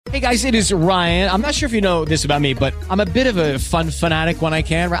Hey guys, it is Ryan. I'm not sure if you know this about me, but I'm a bit of a fun fanatic when I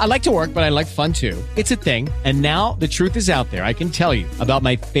can. I like to work, but I like fun too. It's a thing. And now the truth is out there. I can tell you about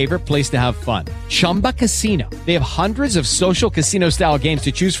my favorite place to have fun. Chumba Casino. They have hundreds of social casino style games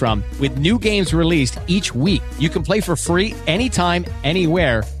to choose from with new games released each week. You can play for free anytime,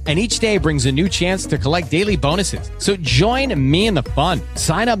 anywhere. And each day brings a new chance to collect daily bonuses. So join me in the fun.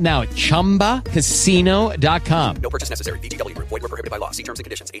 Sign up now at ChumbaCasino.com. No purchase necessary. VGW. Void where prohibited by law. See terms and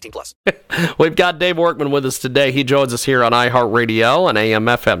conditions. 18+. We've got Dave Workman with us today. He joins us here on iHeartRadio and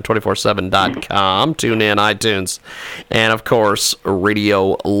AMFM247.com. Tune in, iTunes, and of course,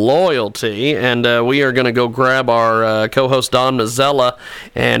 Radio Loyalty. And we are going to go grab our co-host Don Mazzella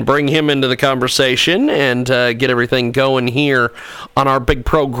and bring him into the conversation and get everything going here on our big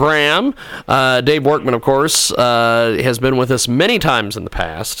program. Dave Workman, of course, has been with us many times in the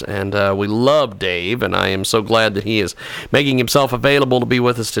past, and we love Dave, and I am so glad that he is making himself available to be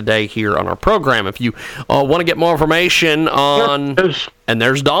with us today here on our program. If you want to get more information on... And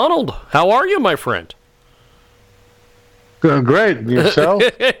there's Donald. How are you, my friend? Great. Yourself?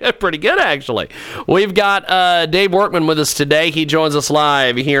 Pretty good, actually. We've got Dave Workman with us today. He joins us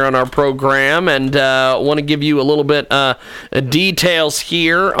live here on our program, and want to give you a little bit details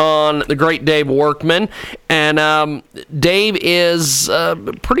here on the great Dave Workman. And Dave is a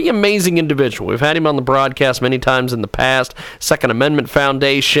pretty amazing individual. We've had him on the broadcast many times in the past. Second Amendment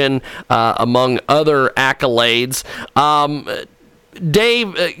Foundation, among other accolades.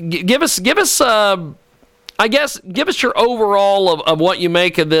 Dave, give us your overall of what you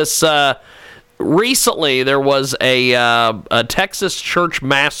make of this. Recently, there was a Texas church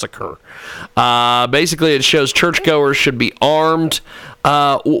massacre. Basically, it shows churchgoers should be armed.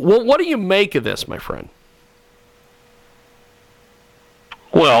 What do you make of this, my friend?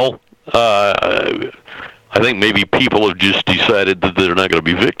 Well, I think maybe people have just decided that they're not going to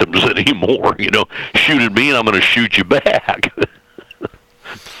be victims anymore. Shoot at me and I'm going to shoot you back.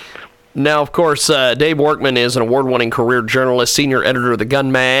 Now, of course, Dave Workman is an award-winning career journalist, senior editor of the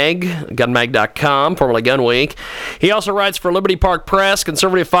Gun Mag, gunmag.com, formerly Gun Week. He also writes for Liberty Park Press,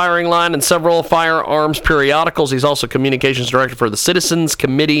 Conservative Firing Line, and several firearms periodicals. He's also communications director for the Citizens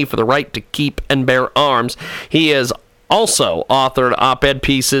Committee for the Right to Keep and Bear Arms. He is also authored op-ed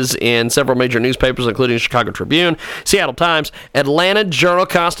pieces in several major newspapers, including Chicago Tribune, Seattle Times, Atlanta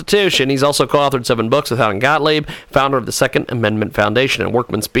Journal-Constitution. He's also co-authored 7 books with Howard Gottlieb, founder of the Second Amendment Foundation. And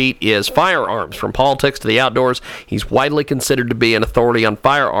Workman's beat is firearms, from politics to the outdoors. He's widely considered to be an authority on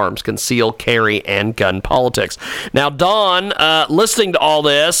firearms, concealed carry, and gun politics. Now, Don, listening to all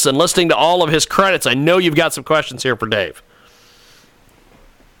this and listening to all of his credits, I know you've got some questions here for Dave.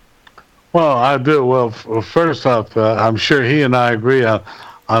 Well, I do. Well, first off, I'm sure he and I agree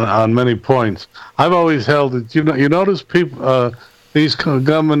on many points. I've always held that, you notice people, these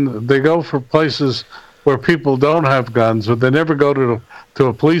gunmen, they go for places where people don't have guns, but they never go to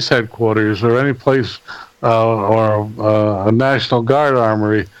a police headquarters or any place or a National Guard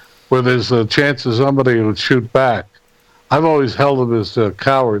armory where there's a chance that somebody would shoot back. I've always held them as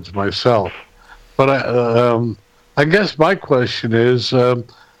cowards myself. But I guess my question is,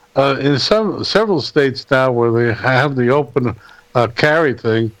 in several states now where they have the open carry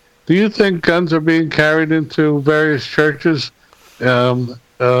thing, do you think guns are being carried into various churches as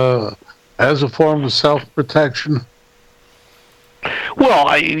a form of self-protection? Well,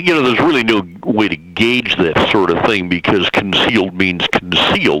 there's really no way to gauge that sort of thing because concealed means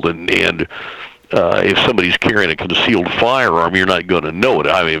concealed, and if somebody's carrying a concealed firearm, you're not going to know it.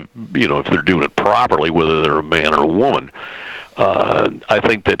 I mean, if they're doing it properly, whether they're a man or a woman. I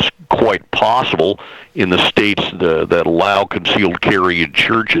think that's quite possible in the states that allow concealed carry in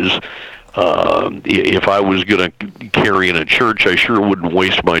churches. If I was going to carry in a church, I sure wouldn't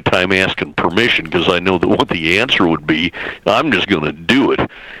waste my time asking permission because I know that what the answer would be. I'm just going to do it,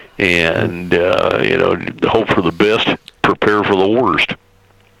 and hope for the best, prepare for the worst.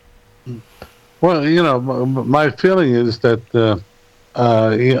 Well, my feeling is that that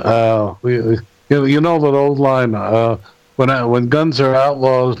old line. When guns are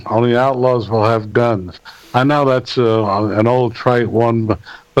outlaws, only outlaws will have guns. I know that's an old trite one,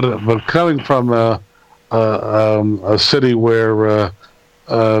 but coming from a city where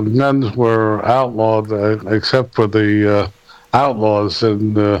guns were outlawed, except for the outlaws,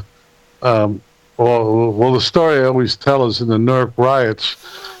 and the story I always tell is in the Newark riots,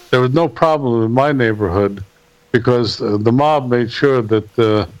 there was no problem in my neighborhood because the mob made sure that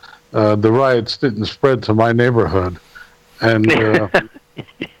the riots didn't spread to my neighborhood. And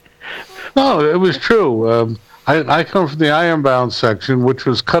no, it was true. I come from the ironbound section, which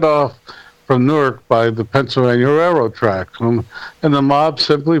was cut off from Newark by the Pennsylvania Railroad tracks. And the mob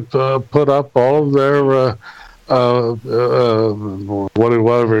simply put up all of their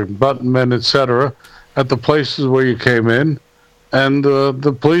whatever, button men, etc., at the places where you came in, and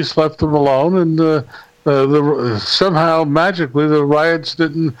the police left them alone, and somehow magically the riots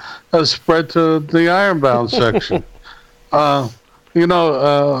didn't spread to the ironbound section. To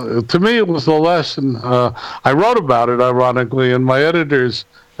me it was a lesson. I wrote about it, ironically, and my editors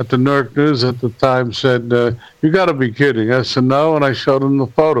at the Newark News at the time said, "You got to be kidding." I said, "No," and I showed them the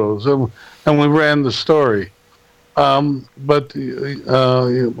photos, and we ran the story. But my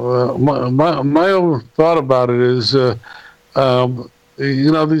own thought about it is,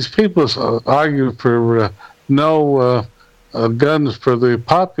 these people argue for no guns for the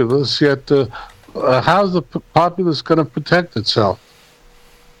populace, yet how's the populace going to protect itself?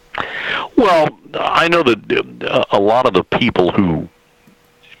 Well, I know that a lot of the people who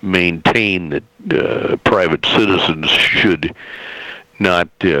maintain that private citizens should not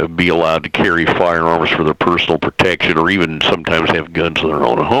be allowed to carry firearms for their personal protection, or even sometimes have guns in their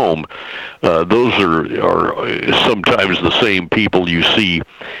own home. Those are sometimes the same people you see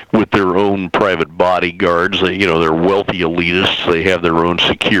with their own private bodyguards. They're wealthy elitists. They have their own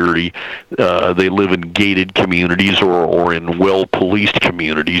security. They live in gated communities or in well-policed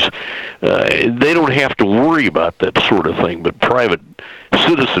communities. They don't have to worry about that sort of thing, but private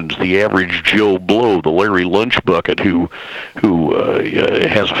citizens, the average Joe Blow, the Larry Lunchbucket, who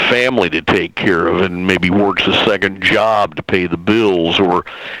has a family to take care of and maybe works a second job to pay the bills, or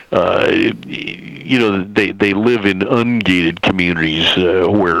they live in ungated communities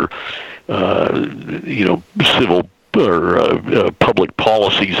where civil or public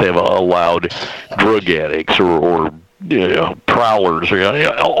policies have allowed drug addicts or prowlers, or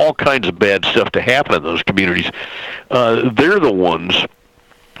all kinds of bad stuff to happen in those communities. They're the ones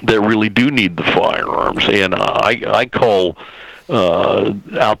that really do need the firearms, and I call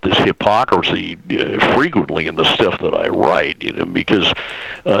out this hypocrisy frequently in the stuff that I write, because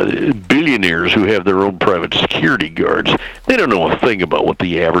billionaires who have their own private security guards, they don't know a thing about what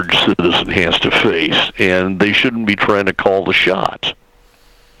the average citizen has to face, and they shouldn't be trying to call the shots.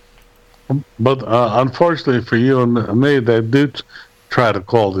 But unfortunately for you and me, they do try to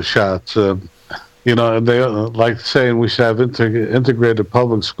call the shots. They like saying we should have integrated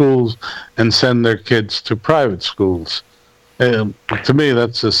public schools and send their kids to private schools. To me,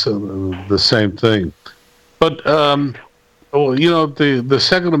 that's the same thing. But the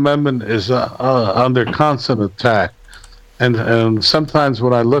Second Amendment is under constant attack, and sometimes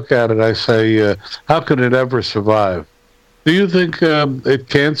when I look at it, I say, how could it ever survive? Do you think it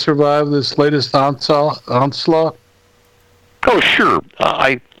can survive this latest onslaught? Oh, sure.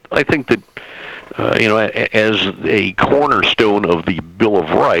 I think that as a cornerstone of the Bill of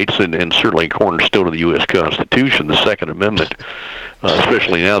Rights, and certainly a cornerstone of the U.S. Constitution, the Second Amendment,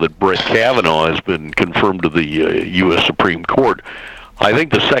 especially now that Brett Kavanaugh has been confirmed to the U.S. Supreme Court, I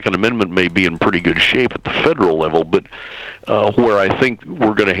think the Second Amendment may be in pretty good shape at the federal level, but where I think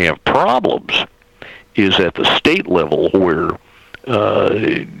we're going to have problems is at the state level, where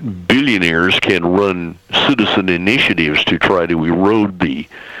billionaires can run citizen initiatives to try to erode the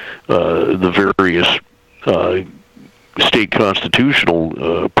various state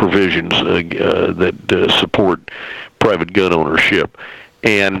constitutional provisions that support private gun ownership.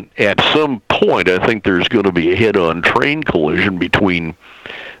 And at some point, I think there's going to be a head-on train collision between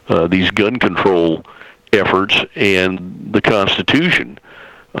these gun control efforts and the Constitution.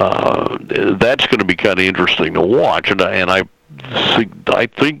 That's going to be kind of interesting to watch, and I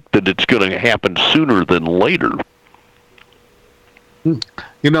think that it's going to happen sooner than later.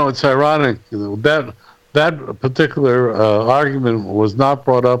 It's ironic that particular argument was not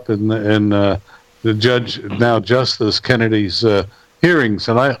brought up in the Judge, now Justice Kennedy's hearings,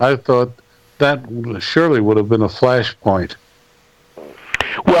 and I thought that surely would have been a flashpoint.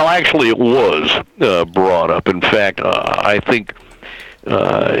 Well, actually, it was brought up. In fact, I think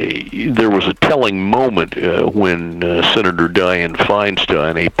there was a telling moment when Senator Dianne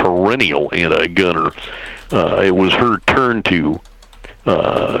Feinstein, a perennial anti-gunner, it was her turn to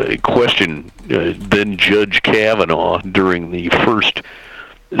question then Judge Kavanaugh during the first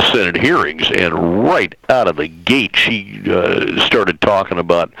Senate hearings, and right out of the gate she started talking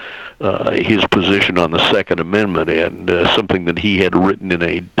about his position on the Second Amendment, and something that he had written in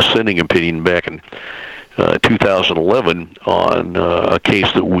a dissenting opinion back in 2011 on a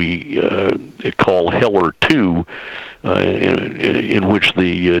case that we call Heller 2, in which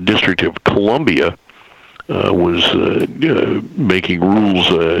the District of Columbia was making rules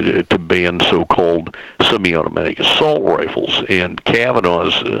to ban so-called semi-automatic assault rifles, and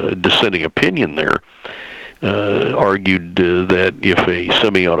Kavanaugh's dissenting opinion there argued that if a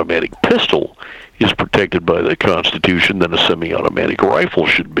semi-automatic pistol is protected by the Constitution, then a semi-automatic rifle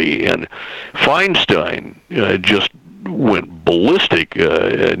should be. And Feinstein just went ballistic,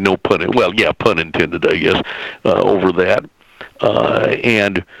 no pun, well, yeah, pun intended, I guess, over that.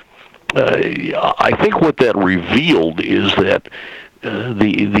 And I think what that revealed is that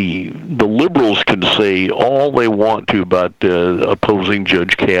the liberals can say all they want to about opposing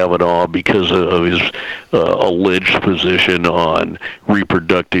Judge Kavanaugh because of his alleged position on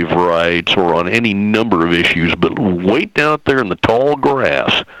reproductive rights or on any number of issues, but way out there in the tall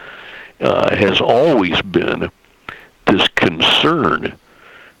grass has always been this concern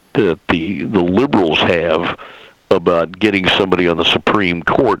that the liberals have about getting somebody on the Supreme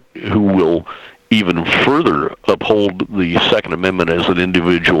Court who will even further uphold the Second Amendment as an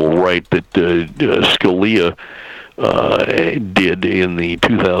individual right that Scalia did in the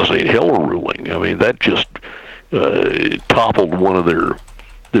 2008 Heller ruling. I mean, that just toppled one of their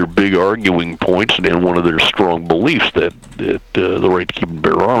big arguing points and one of their strong beliefs that the right to keep and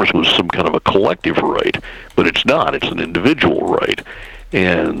bear arms was some kind of a collective right. But it's not. It's an individual right.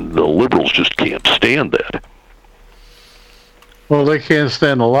 And the liberals just can't stand that. Well, they can't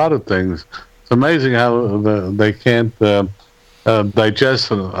stand a lot of things. It's amazing how they can't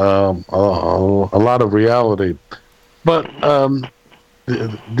digest a lot of reality. But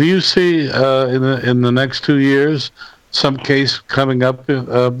do you see in the next 2 years some case coming up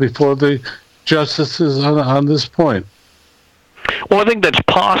before the justices on this point? Well, I think that's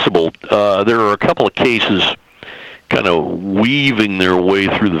possible. There are a couple of cases kind of weaving their way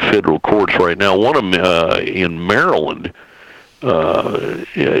through the federal courts right now. One of them in Maryland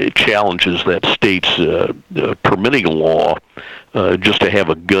challenges that state's permitting law just to have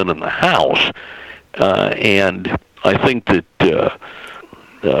a gun in the house. And I think that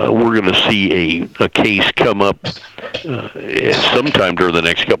we're going to see a case come up sometime during the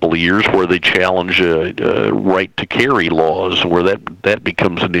next couple of years where they challenge right to carry laws, where that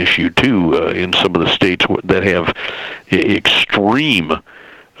becomes an issue too in some of the states that have extreme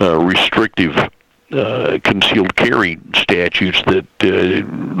restrictive concealed carry statutes that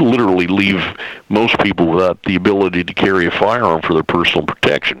literally leave most people without the ability to carry a firearm for their personal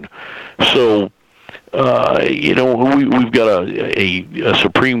protection. So, we've got a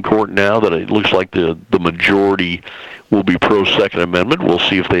Supreme Court now that it looks like the majority will be pro-Second Amendment. We'll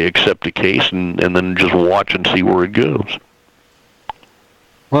see if they accept the case and then just watch and see where it goes.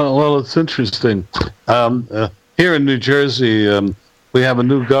 Well, it's interesting. Here in New Jersey, we have a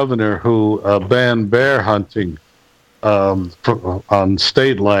new governor who banned bear hunting on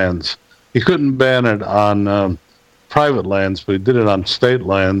state lands. He couldn't ban it on private lands, but he did it on state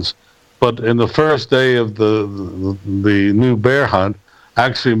lands. But in the first day of the new bear hunt,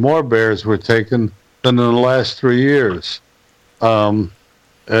 actually more bears were taken than in the last 3 years.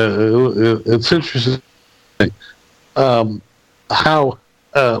 It's interesting how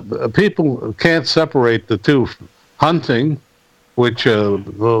people can't separate the two: hunting, which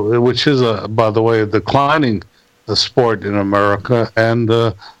is, by the way, a declining sport in America, and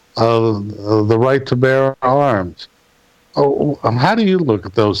the right to bear arms. How do you look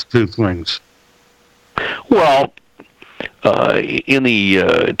at those two things? Well, in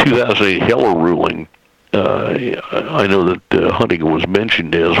the 2008 Heller ruling, I know that hunting was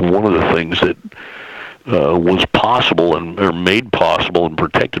mentioned as one of the things that was possible or made possible and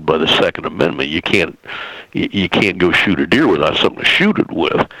protected by the Second Amendment. You can't go shoot a deer without something to shoot it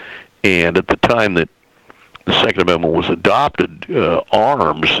with. And at the time that the Second Amendment was adopted,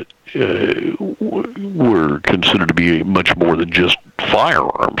 arms were considered to be much more than just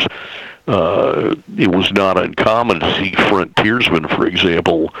firearms. It was not uncommon to see frontiersmen, for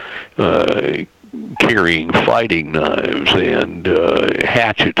example, carrying fighting knives and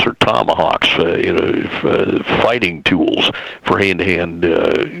hatchets or tomahawks, fighting tools for hand-to-hand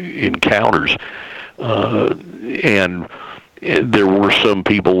encounters. And there were some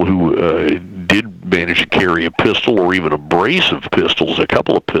people who did manage to carry a pistol or even a brace of pistols, a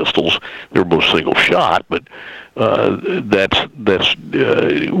couple of pistols. They were both single shot, but that's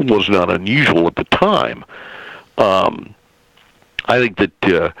was not unusual at the time. I think that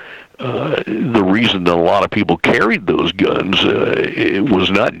the reason that a lot of people carried those guns it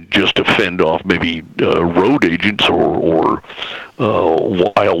was not just to fend off maybe road agents or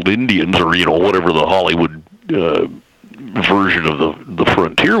wild Indians or whatever the Hollywood version of the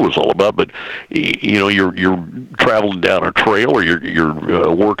frontier was all about. But you're traveling down a trail, or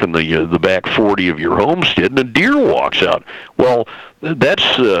you're working the back 40 of your homestead, and a deer walks out. Well, that's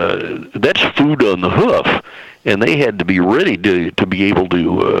food on the hoof, and they had to be ready to be able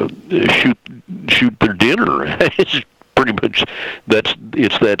to shoot their dinner. It's pretty much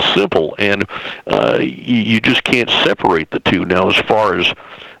it's that simple, and you just can't separate the two. Now, as far as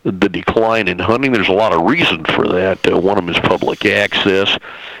the decline in hunting, there's a lot of reason for that. One of them is public access,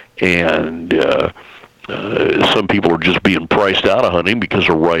 and some people are just being priced out of hunting because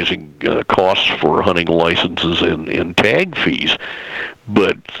of rising costs for hunting licenses and tag fees.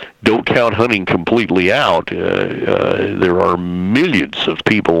 But don't count hunting completely out. There are millions of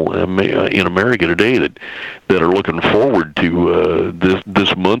people in America today that are looking forward to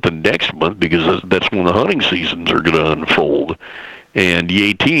this month and next month, because that's when the hunting seasons are going to unfold. And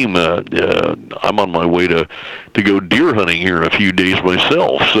yay team, I'm on my way to go deer hunting here in a few days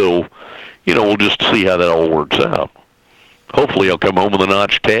myself. So, we'll just see how that all works out. Hopefully I'll come home with a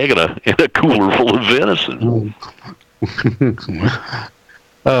notch tag and a cooler full of venison.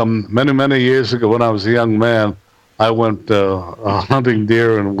 Many years ago, when I was a young man, I went hunting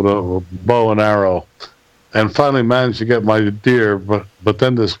deer and with a bow and arrow, and finally managed to get my deer, but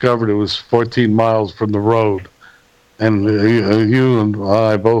then discovered it was 14 miles from the road. And you and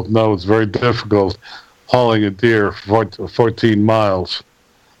I both know it's very difficult hauling a deer 14 miles,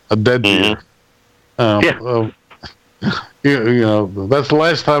 a dead deer. That's the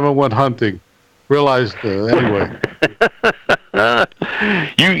last time I went hunting. Realized anyway.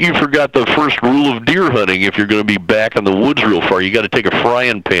 You forgot the first rule of deer hunting. If you're going to be back in the woods real far, you got to take a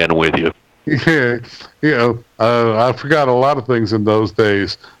frying pan with you. Yeah, I forgot a lot of things in those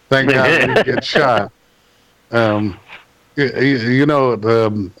days. Thank God I didn't get shot. In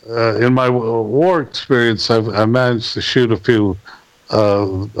my war experience, I managed to shoot a few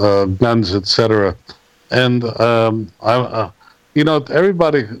guns, etc. And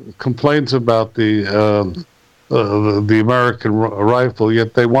everybody complains about the American rifle,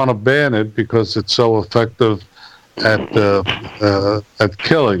 yet they want to ban it because it's so effective at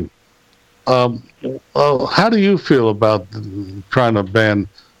killing. How do you feel about trying to ban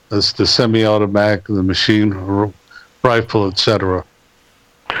the semi-automatic, the machine rifle, etc.?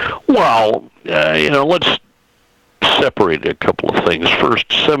 Well, let's separate a couple of things. First,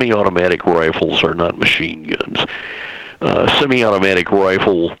 semi-automatic rifles are not machine guns. Semi-automatic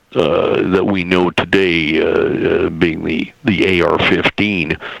rifle that we know today, being the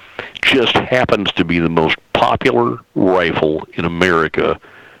AR-15, just happens to be the most popular rifle in America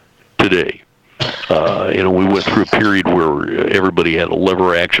today. We went through a period where everybody had a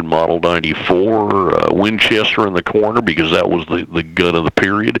lever-action Model 94 Winchester in the corner because that was the gun of the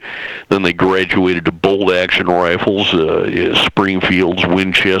period. Then they graduated to bolt-action rifles, Springfields,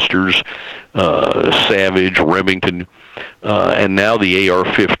 Winchesters, Savage, Remington, and now the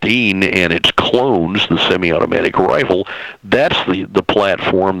AR-15 and its clones, the semi-automatic rifle. That's the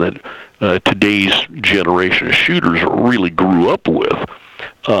platform that today's generation of shooters really grew up with.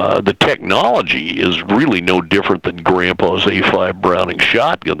 The technology is really no different than Grandpa's A5 Browning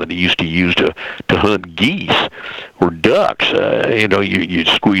shotgun that he used to use to hunt geese or ducks. You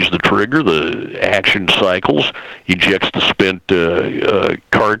squeeze the trigger, the action cycles, ejects the spent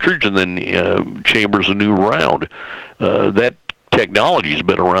cartridge, and then chambers a new round. That technology has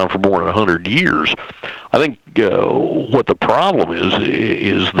been around for more than 100 years. I think what the problem is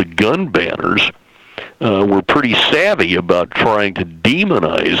the gun banners were pretty savvy about trying to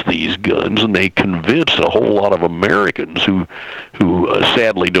demonize these guns, and they convinced a whole lot of Americans who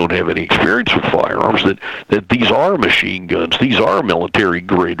sadly don't have any experience with firearms that these are machine guns, these are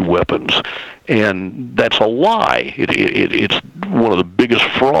military-grade weapons, and that's a lie. It's one of the biggest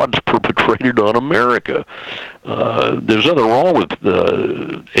frauds perpetrated on America. There's nothing wrong with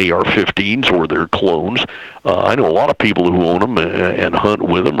AR-15s or their clones. I know a lot of people who own them and hunt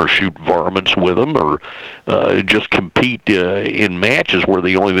with them or shoot varmints with them or just compete in matches where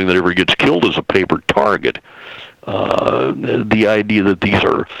the only thing that ever gets killed is a paper target. The idea that these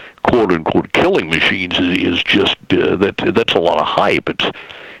are quote-unquote killing machines is just that's a lot of hype.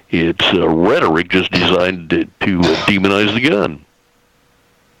 It's rhetoric just designed to demonize the gun.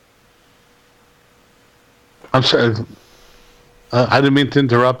 I'm sorry. I didn't mean to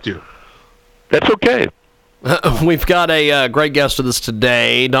interrupt you. That's okay. We've got a great guest with us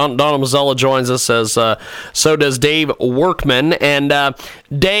today. Donna Mazzella joins us, as so does Dave Workman. And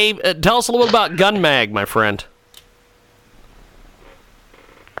Dave, tell us a little bit about Gun Mag, my friend.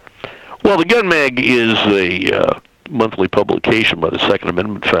 Well, the Gun Mag is a monthly publication by the Second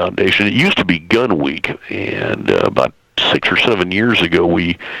Amendment Foundation. It used to be Gun Week, and about 6 or 7 years ago,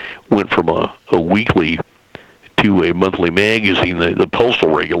 we went from a weekly to a monthly magazine. The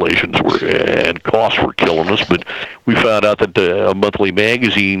postal regulations and costs were killing us, but we found out that a monthly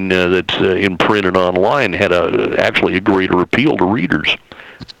magazine that's in print and online had actually a greater appeal to readers.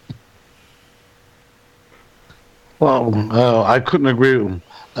 Well, I couldn't agree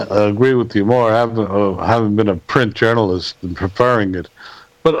with you more. I haven't been a print journalist and preferring it,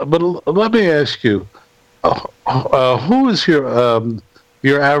 but let me ask you, who is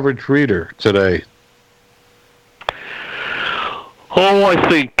your average reader today? Oh, I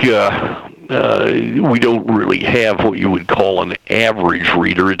think we don't really have what you would call an average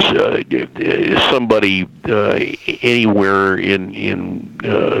reader. It's somebody anywhere in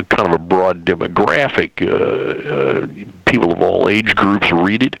kind of a broad demographic. People of all age groups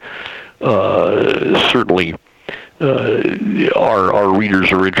read it. Certainly, our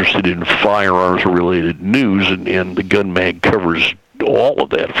readers are interested in firearms-related news, and the Gun Mag covers all of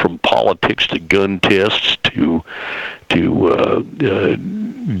that, from politics to gun tests to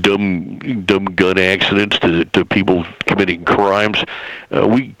dumb gun accidents to people committing crimes.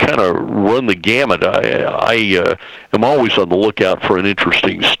 We kind of run the gamut. I am always on the lookout for an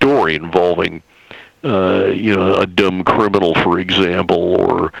interesting story involving a dumb criminal, for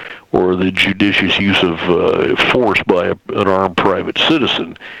example, or the judicious use of force by an armed private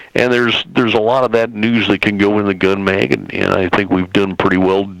citizen. And there's a lot of that news that can go in the Gun Mag, and I think we've done pretty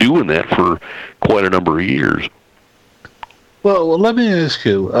well doing that for quite a number of years. Well, let me ask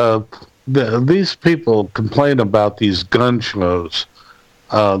you, these people complain about these gun shows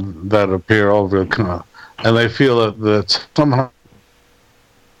that appear over, and they feel that somehow.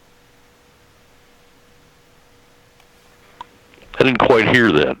 I didn't quite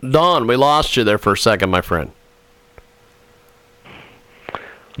hear that. Don, we lost you there for a second, my friend.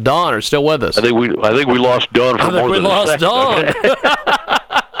 Don, are you still with us? I think we lost Don for more than a second. Don.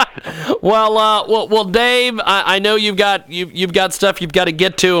 Well, Dave, I know you've got stuff you've got to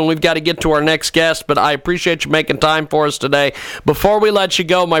get to, and we've got to get to our next guest, but I appreciate you making time for us today. Before we let you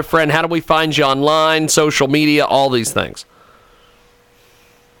go, my friend, how do we find you online, social media, all these things?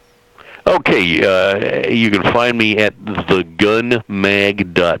 Okay, you can find me at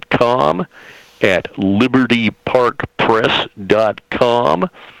thegunmag.com, at libertyparkpress.com,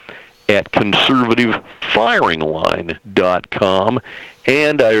 at conservativefiringline.com,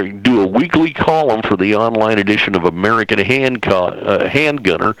 and I do a weekly column for the online edition of American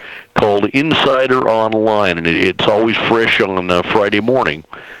Handgunner called Insider Online, and it's always fresh on Friday morning,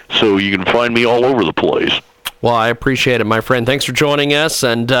 so you can find me all over the place. Well, I appreciate it, my friend. Thanks for joining us,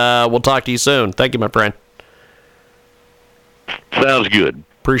 and we'll talk to you soon. Thank you, my friend. Sounds good.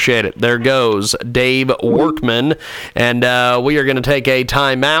 Appreciate it. There goes Dave Workman, and we are going to take a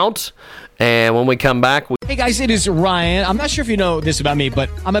timeout. And when we come back... Hey, guys, it is Ryan. I'm not sure if you know this about me, but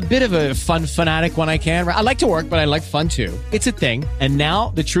I'm a bit of a fun fanatic when I can. I like to work, but I like fun, too. It's a thing. And now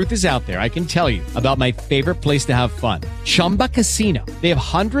the truth is out there. I can tell you about my favorite place to have fun. Chumba Casino. They have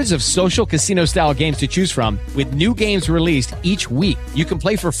hundreds of social casino-style games to choose from with new games released each week. You can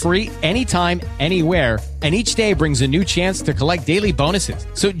play for free anytime, anywhere, and each day brings a new chance to collect daily bonuses.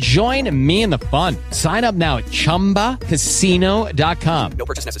 So join me in the fun. Sign up now at ChumbaCasino.com. No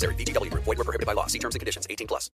purchase necessary. VGW Group. Void where prohibited by law. See terms and conditions. 18+.